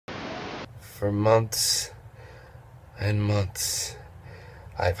For months and months,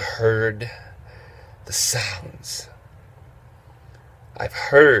 I've heard the sounds. I've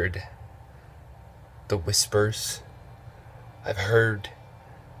heard the whispers. I've heard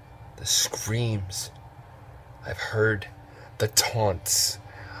the screams. I've heard the taunts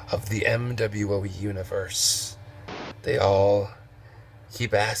of the MWO universe. They all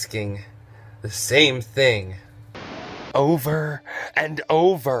keep asking the same thing over and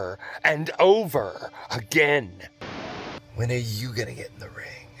over and over again. When are you gonna get in the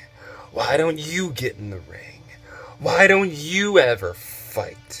ring? Why don't you get in the ring? Why don't you ever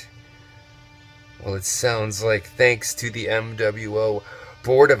fight? Well, it sounds like thanks to the MWO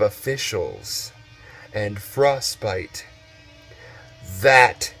Board of Officials and Frostbite,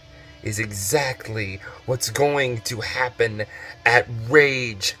 that is exactly what's going to happen at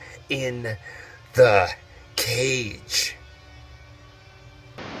Rage in the Cage.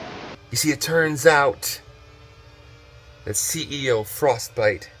 You see, it turns out that CEO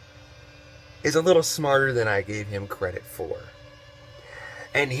Frostbite is a little smarter than I gave him credit for.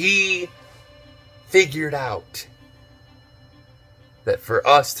 And he figured out that for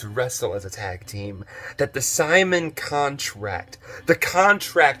us to wrestle as a tag team, that the Simon contract, the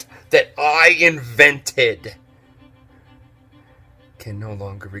contract that I invented, can no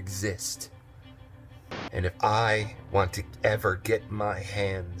longer exist. And if I want to ever get my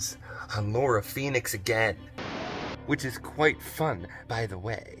hands on Laura Phoenix again, which is quite fun, by the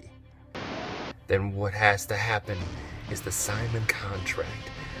way, then what has to happen is the Simon contract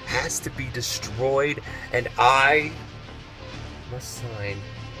has to be destroyed, and I must sign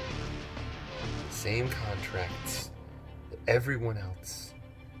the same contracts that everyone else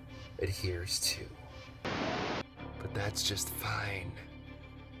adheres to. But that's just fine.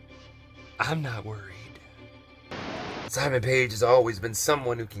 I'm not worried. Simon Paige has always been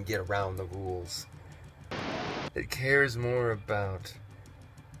someone who can get around the rules. That cares more about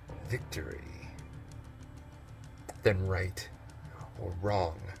victory than right or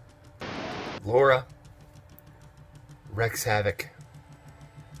wrong. Laura, Rex Havoc,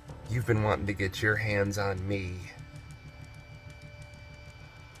 you've been wanting to get your hands on me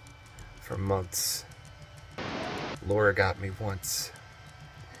for months. Laura got me once.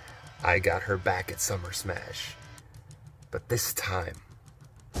 I got her back at Summer Smash. But this time,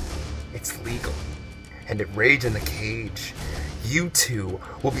 it's legal. And at Rage in the Cage, you two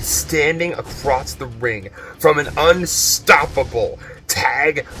will be standing across the ring from an unstoppable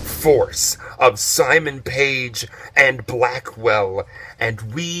tag force of Simon Paige and Blackwell. And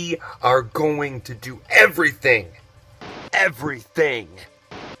we are going to do everything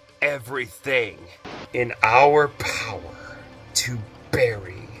in our power to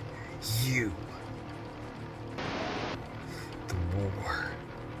bury you. The war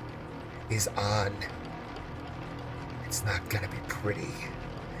is on. It's not gonna be pretty.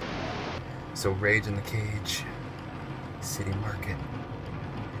 So Rage in the Cage, City Market,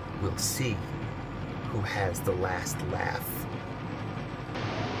 we'll see who has the last laugh.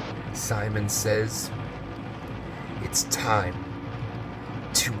 Simon says it's time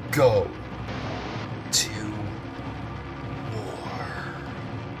to go.